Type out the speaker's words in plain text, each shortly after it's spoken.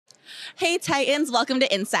Hey Titans, welcome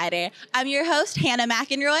to Insider. I'm your host, Hannah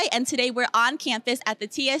McEnroy, and today we're on campus at the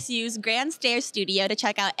TSU's Grand Stairs studio to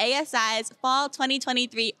check out ASI's Fall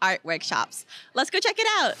 2023 art workshops. Let's go check it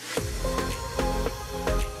out.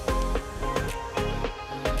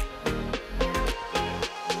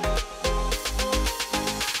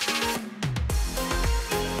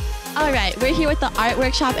 All right, we're here with the art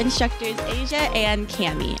workshop instructors, Asia and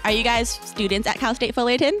Cami. Are you guys students at Cal State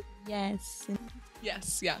Fullerton? Yes.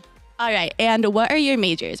 Yes, yeah. All right, and what are your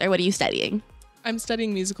majors, or what are you studying? I'm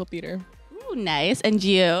studying musical theater. Ooh, nice. And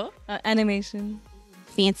you? Animation.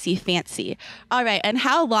 Fancy, fancy. All right, and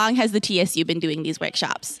how long has the TSU been doing these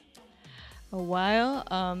workshops? A while,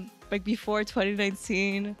 like before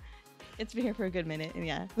 2019. It's been here for a good minute, and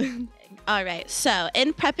yeah. All right, so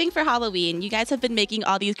in prepping for Halloween, you guys have been making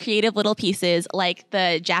all these creative little pieces like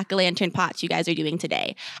the jack-o'-lantern pots you guys are doing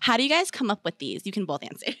today. How do you guys come up with these? You can both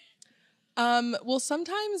answer. Well,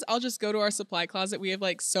 sometimes I'll just go to our supply closet. We have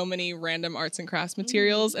like so many random arts and crafts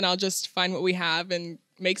materials, and I'll just find what we have and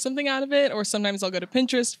make something out of it. Or sometimes I'll go to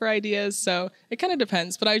Pinterest for ideas. So it kind of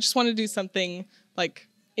depends. But I just want to do something like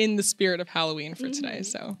in the spirit of Halloween for today.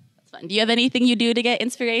 So That's fun. Do you have anything you do to get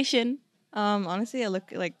inspiration? Honestly, I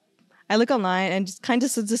look online and just kind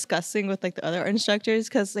of discussing with like the other instructors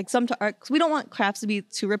because like we don't want crafts to be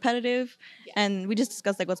too repetitive, and we just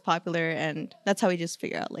discuss like what's popular, and that's how we just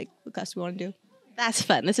figure out like what class we want to do. That's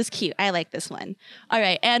fun. This is cute. I like this one. All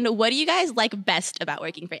right, and what do you guys like best about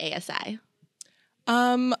working for ASI?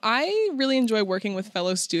 I really enjoy working with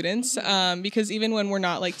fellow students because even when we're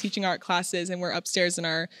not like teaching art classes and we're upstairs in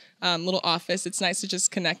our little office, it's nice to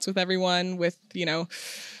just connect with everyone with, you know,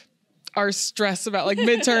 our stress about like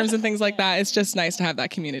midterms and things like that. It's just nice to have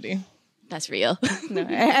that community. That's real. No,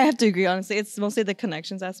 I have to agree. Honestly, it's mostly the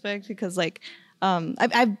connections aspect because like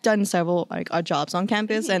I've done several like odd jobs on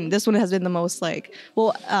campus, and this one has been the most like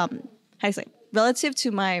how do you say, relative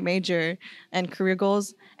to my major and career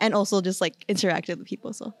goals, and also just like interacted with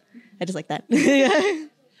people. So I just like that. Yeah.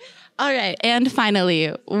 All right, and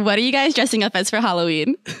finally, what are you guys dressing up as for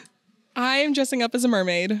Halloween? I'm dressing up as a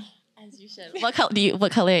mermaid. As you should.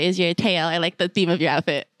 What color is your tail? I like the theme of your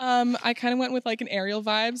outfit. I kind of went with like an Ariel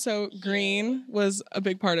vibe, so green was a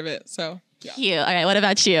big part of it. So yeah. Cute. All right, what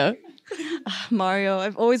about you? Mario.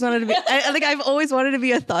 I've always wanted to be. I've always wanted to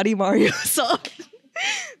be a thoughty Mario. So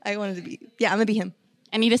I wanted to be. Yeah, I'm gonna be him.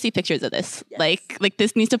 I need to see pictures of this. Yes. Like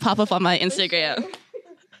this needs to pop up on my Instagram.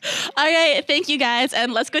 All right, thank you guys,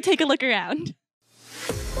 and let's go take a look around.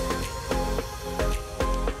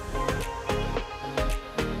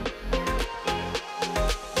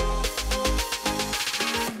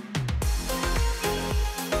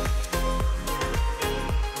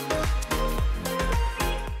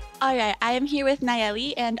 All right, I am here with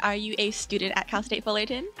Nayeli, and are you a student at Cal State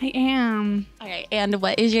Fullerton? I am. All right, and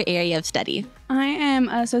what is your area of study? I am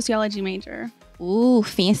a sociology major. Ooh,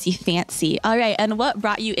 fancy, fancy. All right, and what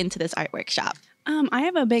brought you into this art workshop? I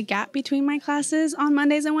have a big gap between my classes on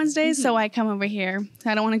Mondays and Wednesdays, so I come over here.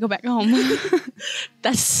 I don't want to go back home.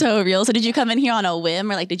 That's so real. So did you come in here on a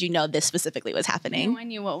whim, or like did you know this specifically was happening? No, I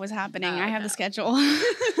knew what was happening. I have the schedule.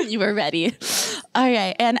 You were ready. All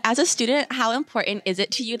right. And as a student, how important is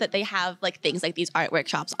it to you that they have like things like these art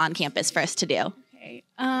workshops on campus for us to do? Okay.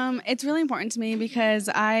 It's really important to me because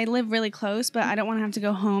I live really close, but I don't want to have to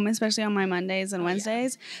go home, especially on my Mondays and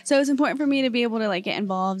Wednesdays. Yeah. So it's important for me to be able to like get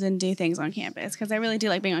involved and do things on campus because I really do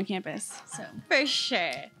like being on campus. So for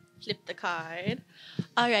sure. Flip the card.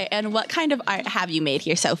 All right. And what kind of art have you made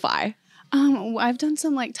here so far? I've done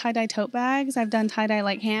some like tie-dye tote bags. I've done tie-dye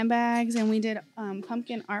like handbags, and we did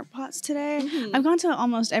pumpkin art pots today. I've gone to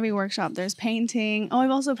almost every workshop. There's painting. Oh, I've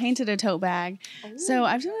also painted a tote bag. Ooh. So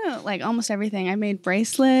I've done like almost everything. I've made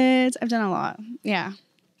bracelets. I've done a lot. Yeah.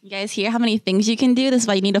 You guys hear how many things you can do? This is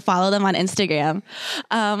why you need to follow them on Instagram.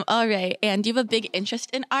 All right. And do you have a big interest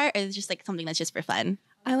in art, or is it just like something that's just for fun?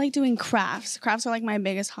 I like doing crafts. Crafts are like my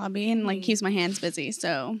biggest hobby and like keeps my hands busy.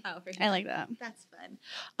 So for sure. I like that. That's fun.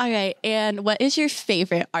 All right. And what is your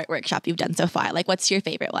favorite art workshop you've done so far? Like what's your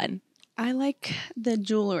favorite one? I like the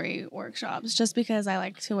jewelry workshops just because I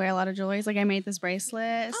like to wear a lot of jewelry. Like I made this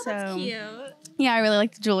bracelet. Oh, that's cute. Yeah, I really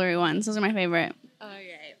like the jewelry ones. Those are my favorite. All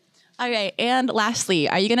right. All right. And lastly,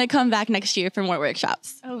 are you going to come back next year for more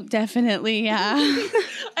workshops? Oh, definitely. Yeah.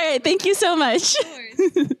 All right. Thank you so much. Of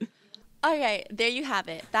course. All right, there you have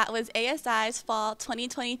it. That was ASI's Fall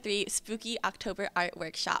 2023 Spooky October Art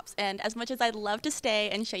Workshops. And as much as I'd love to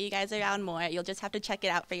stay and show you guys around more, you'll just have to check it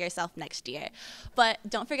out for yourself next year. But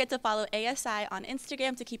don't forget to follow ASI on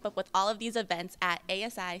Instagram to keep up with all of these events at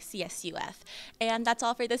ASI CSUF. And that's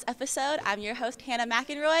all for this episode. I'm your host, Hannah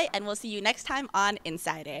McEnroy, and we'll see you next time on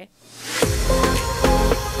Insider.